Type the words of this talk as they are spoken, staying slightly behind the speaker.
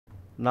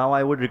Now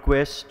I would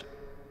request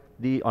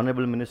the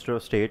Honorable Minister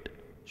of State,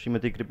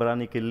 Srimati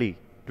Kripalani Killi,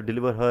 to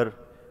deliver her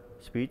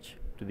speech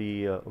to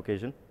the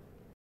occasion.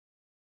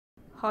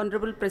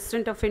 Honorable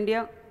President of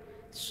India,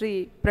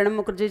 Shri Pranab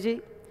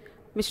Mukherjee,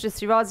 Mr.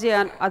 Shivaji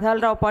and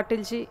Adhalrao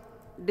Patilji,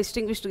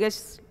 distinguished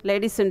guests,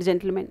 ladies and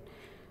gentlemen.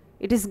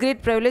 It is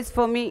great privilege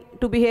for me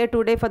to be here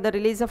today for the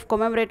release of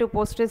commemorative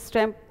postage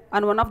stamp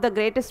on one of the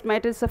greatest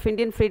martyrs of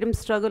Indian freedom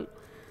struggle,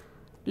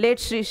 late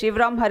Shri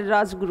Shivram Hari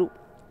Rajguru.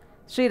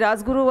 Shri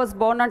Rajguru was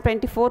born on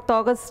 24th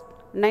August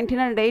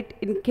 1908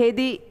 in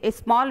Khedi, a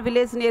small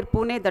village near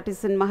Pune that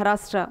is in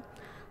Maharashtra.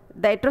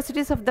 The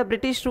atrocities of the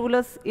British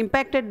rulers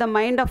impacted the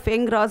mind of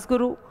young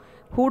Rajguru,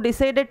 who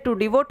decided to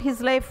devote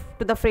his life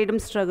to the freedom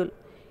struggle.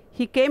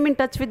 He came in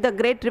touch with the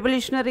great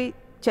revolutionary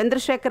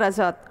Chandrasekhar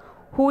Azad,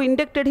 who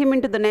inducted him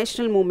into the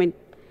national movement.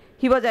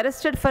 He was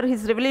arrested for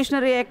his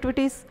revolutionary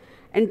activities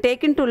and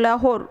taken to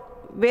Lahore,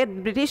 where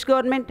the British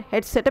government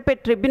had set up a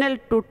tribunal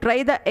to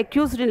try the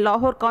accused in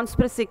Lahore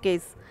conspiracy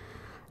case.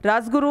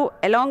 Rajguru,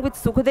 along with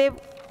Sukhdev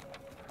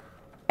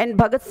and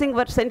Bhagat Singh,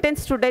 were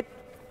sentenced to death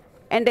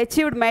and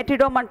achieved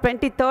martyrdom on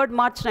 23rd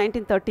March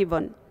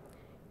 1931.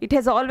 It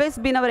has always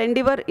been our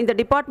endeavor in the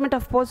Department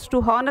of Posts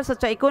to honor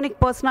such iconic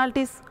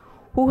personalities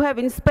who have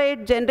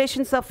inspired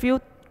generations of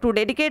youth to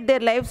dedicate their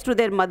lives to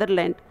their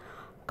motherland.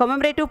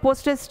 Commemorative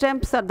postage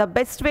stamps are the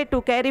best way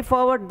to carry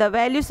forward the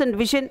values and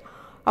vision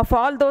of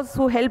all those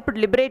who helped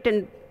liberate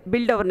and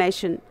build our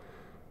nation.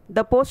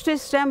 The postage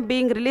stamp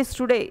being released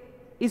today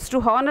is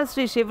to honor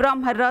Shri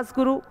Shivram Hari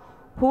Rajguru,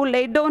 who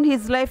laid down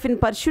his life in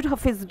pursuit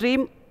of his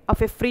dream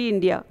of a free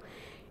India.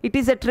 It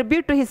is a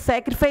tribute to his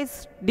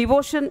sacrifice,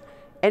 devotion,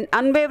 and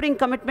unwavering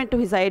commitment to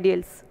his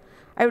ideals.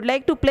 I would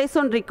like to place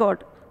on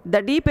record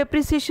the deep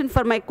appreciation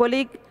for my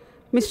colleague,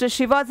 Mr.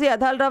 Shivaji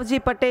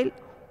Adhalravji Patel,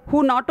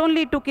 who not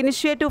only took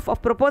initiative of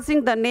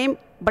proposing the name,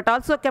 but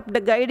also kept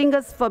guiding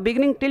us for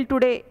beginning till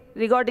today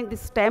regarding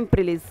this stamp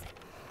release.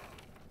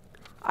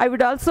 I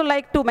would also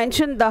like to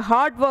mention the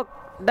hard work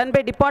done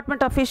by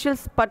department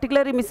officials,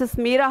 particularly Mrs.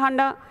 Meera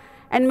Handa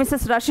and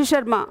Mrs. Rashi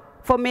Sharma,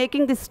 for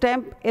making this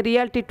stamp a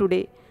reality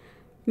today.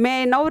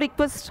 May I now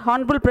request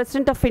Honorable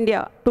President of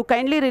India to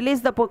kindly release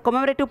the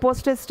commemorative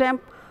postage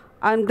stamp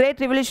on great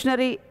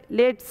revolutionary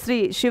late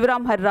Shri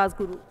Shivram Hari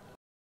Rajguru.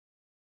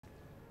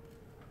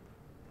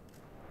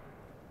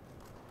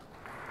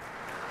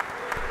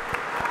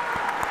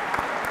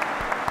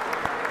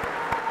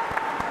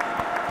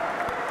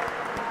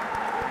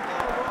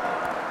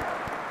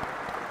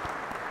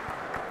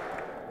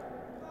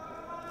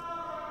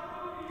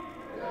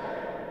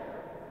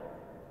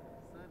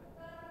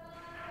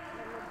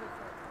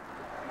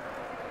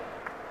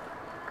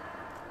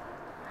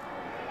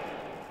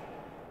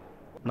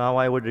 Now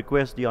I would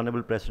request the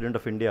Honorable President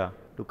of India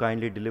to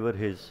kindly deliver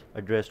his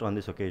address on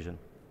this occasion.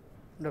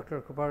 Dr.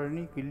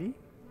 Kripalani Killi,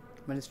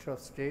 Minister of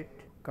State,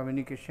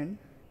 Communication,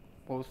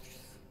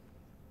 Posts,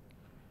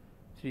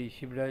 Shri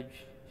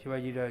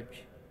Shivaji Raj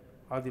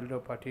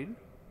Adhalrao Patil,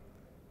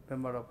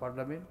 Member of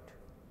Parliament,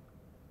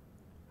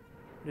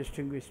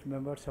 distinguished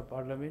members of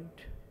Parliament,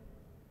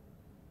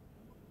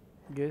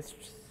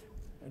 guests,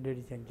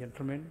 ladies and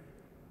gentlemen,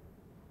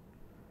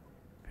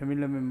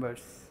 family members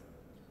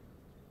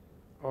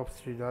of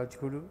Shri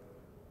Rajguru.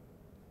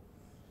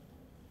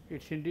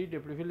 It's indeed a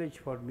privilege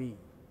for me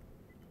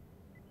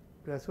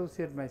to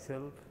associate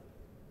myself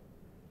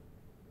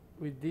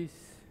with this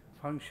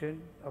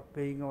function of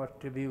paying our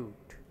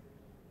tribute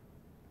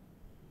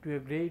to a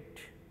great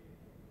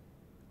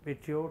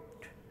patriot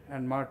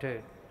and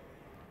martyr,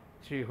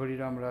 Shri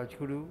Hariram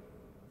Rajguru,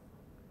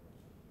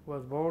 who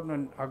was born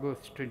on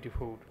August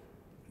 24,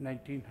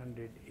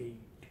 1908.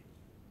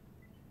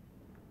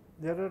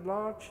 There are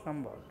large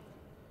numbers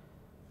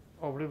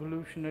of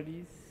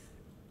revolutionaries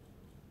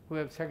who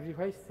have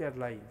sacrificed their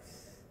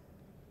lives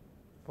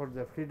for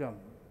the freedom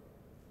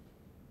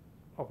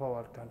of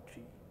our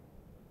country.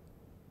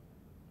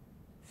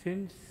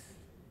 Since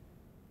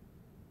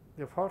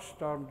the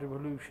first armed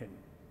revolution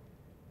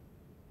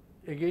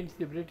against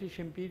the British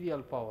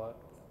imperial power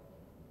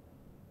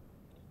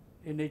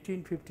in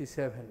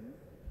 1857,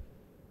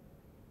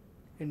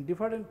 in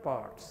different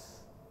parts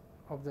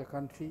of the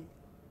country,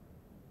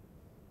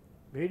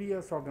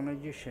 various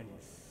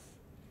organizations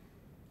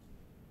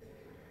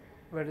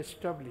were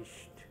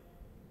established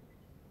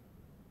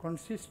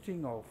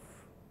consisting of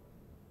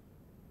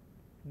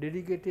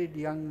dedicated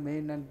young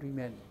men and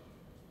women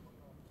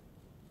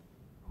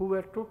who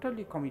were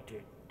totally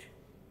committed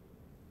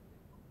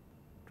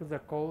to the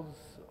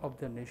cause of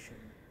the nation.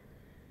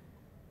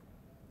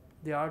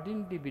 They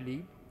ardently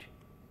believed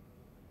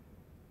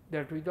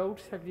that without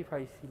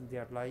sacrificing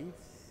their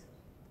lives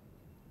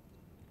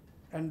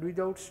and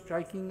without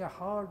striking a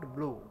hard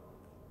blow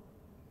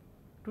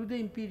to the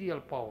imperial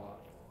power,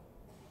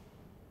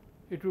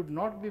 it would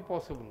not be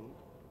possible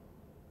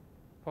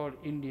for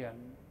Indian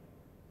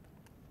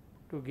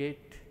to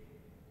get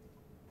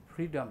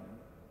freedom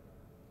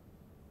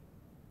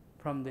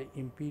from the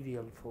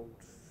imperial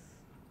force.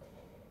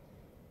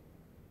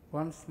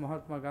 Once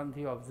Mahatma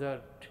Gandhi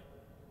observed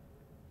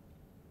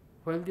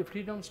while the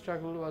freedom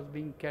struggle was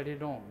being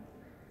carried on,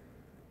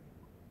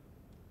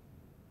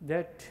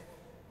 that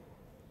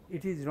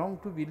it is wrong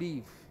to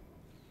believe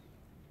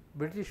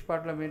British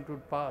Parliament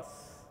would pass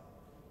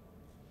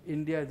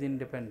India's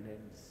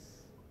independence.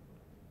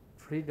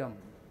 Freedom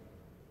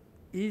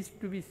is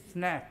to be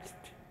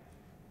snatched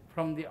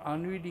from the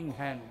unwitting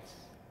hands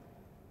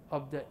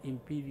of the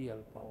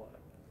imperial power.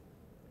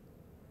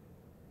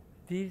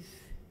 These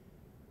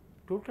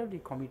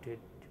totally committed,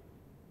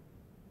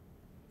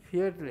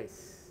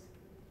 fearless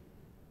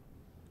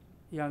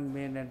young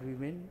men and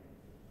women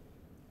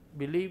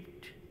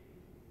believed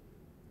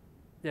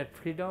that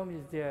freedom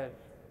is their,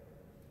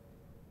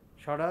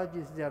 Swaraj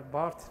is their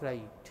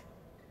birthright,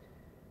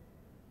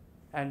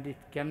 and it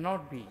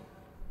cannot be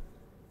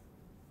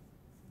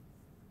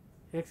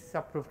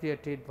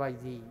expropriated by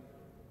the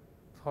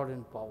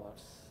foreign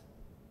powers.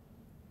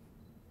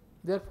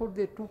 Therefore,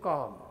 they took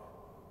arm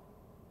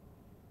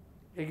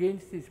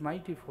against these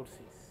mighty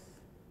forces.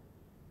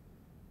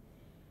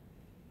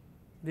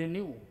 They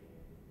knew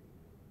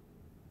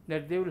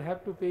that they will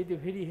have to pay the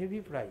very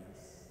heavy price,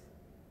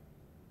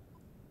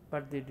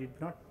 but they did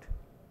not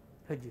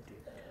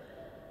hesitate.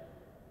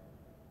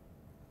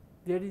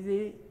 There is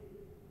a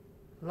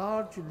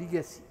large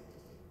legacy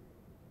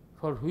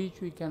for which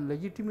we can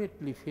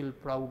legitimately feel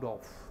proud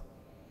of.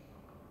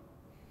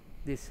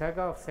 The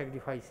saga of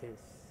sacrifices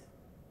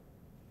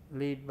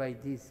led by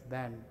this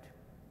band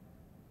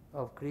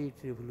of great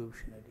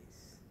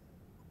revolutionaries.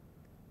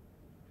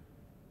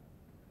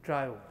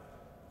 Trio,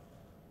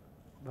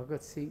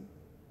 Bhagat Singh,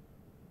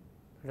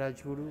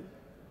 Rajguru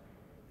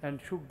and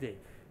Sukhdev,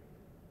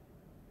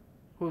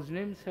 whose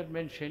names are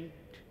mentioned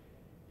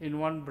in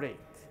one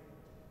breath.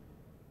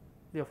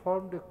 They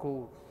formed a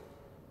core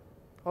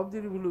of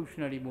the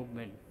revolutionary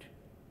movement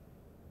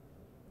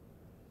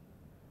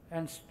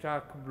and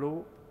struck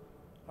blow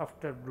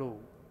after blow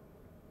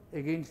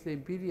against the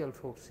imperial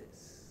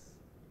forces.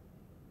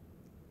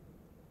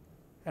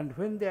 And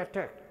when they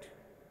attacked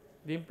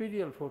the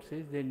imperial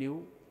forces, they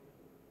knew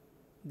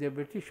the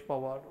British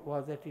power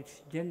was at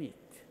its zenith.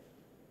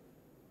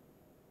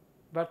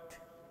 But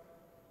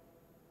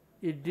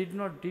it did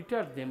not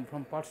deter them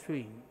from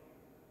pursuing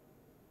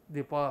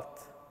the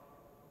path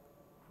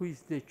which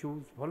they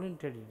chose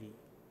voluntarily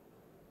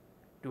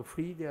to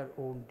free their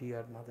own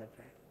dear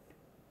motherland.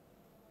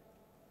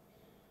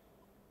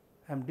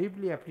 I am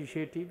deeply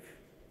appreciative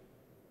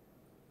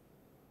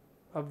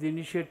of the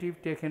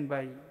initiative taken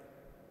by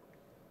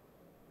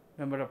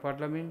Member of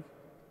Parliament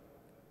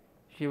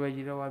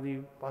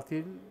Shivaji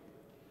Patil.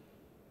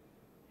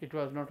 It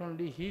was not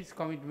only his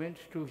commitment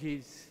to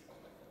his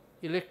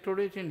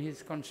electorate in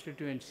his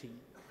constituency,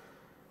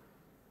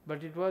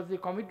 but it was the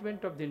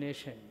commitment of the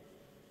nation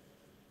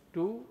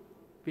to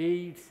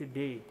pay its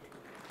debt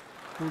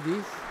to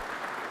this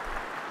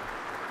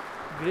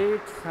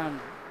great son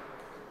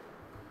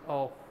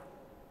of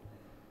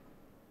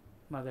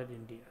Mother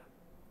India.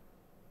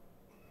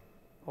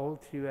 All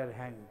three were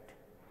hanged,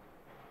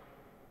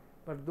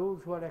 but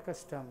those who are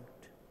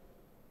accustomed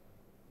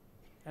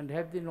and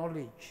have the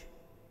knowledge,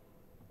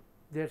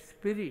 their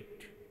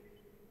spirit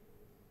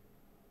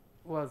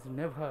was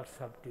never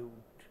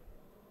subdued.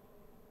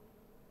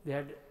 They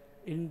had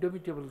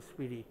indomitable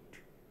spirit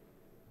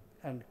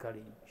and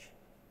courage.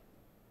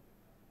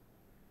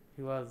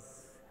 He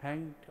was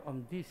hanged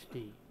on this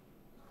day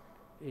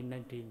in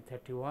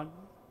 1931.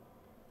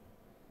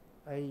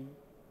 I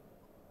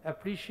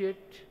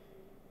appreciate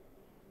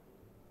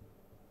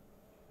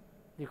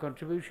the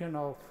contribution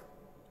of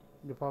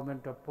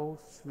Department of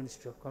Posts,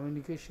 Ministry of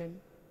Communication,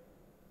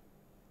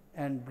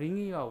 and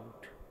bringing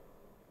out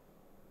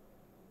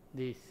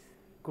this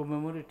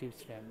commemorative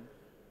stamp.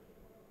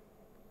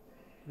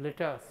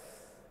 Let us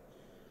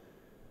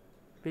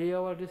pay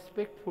our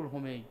respectful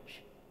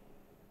homage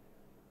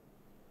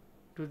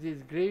to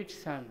these great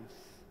sons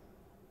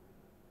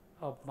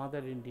of Mother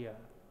India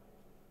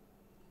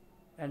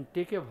and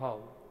take a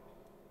vow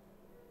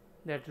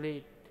that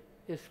let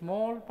a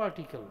small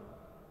particle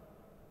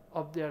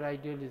of their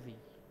ideology,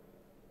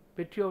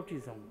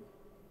 patriotism,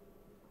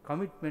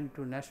 commitment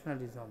to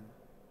nationalism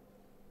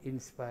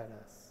inspire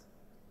us.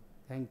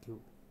 Thank you,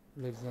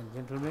 ladies and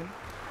gentlemen.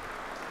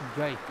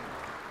 Jai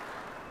Hind.